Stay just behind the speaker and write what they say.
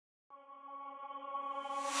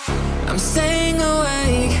I'm staying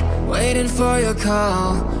awake, waiting for your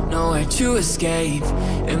call. Nowhere to escape,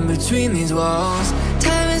 in between these walls.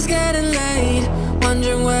 Time is getting late,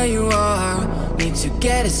 wondering where you are. Need to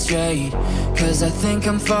get it straight, cause I think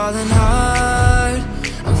I'm falling hard.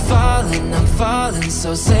 I'm falling,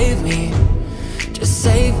 so save me. Just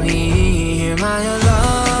save me, hear my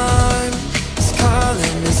alarm. It's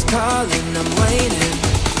calling, I'm waiting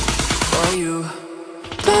for you.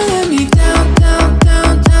 Don't let me down, down,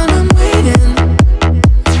 down, down, I'm waiting.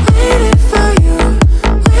 Waiting for you,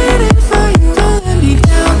 waiting for you. Don't let me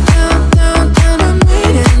down, down, down, down, I'm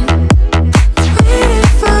waiting. Waiting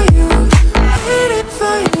for you, waiting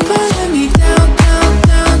for you. Don't let me down, down,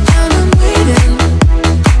 down, down, I'm waiting.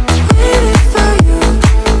 Waiting for you,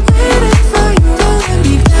 waiting for you. Don't let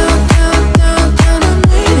me down, down, down, down, I'm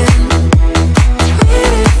waiting.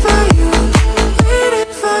 Waiting for you,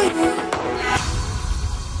 waiting for you.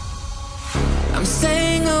 I'm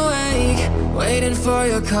staying awake, waiting for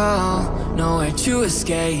your call. Nowhere to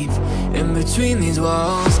escape, in between these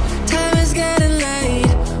walls. Time is getting late,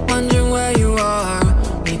 wondering where you are.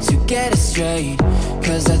 Need to get it straight,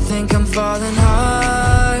 cause I think I'm falling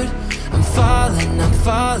hard. I'm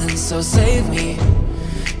falling, so save me.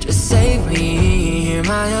 Just save me, hear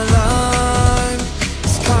my alarm.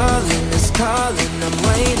 It's calling, I'm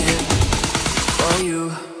waiting for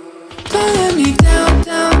you.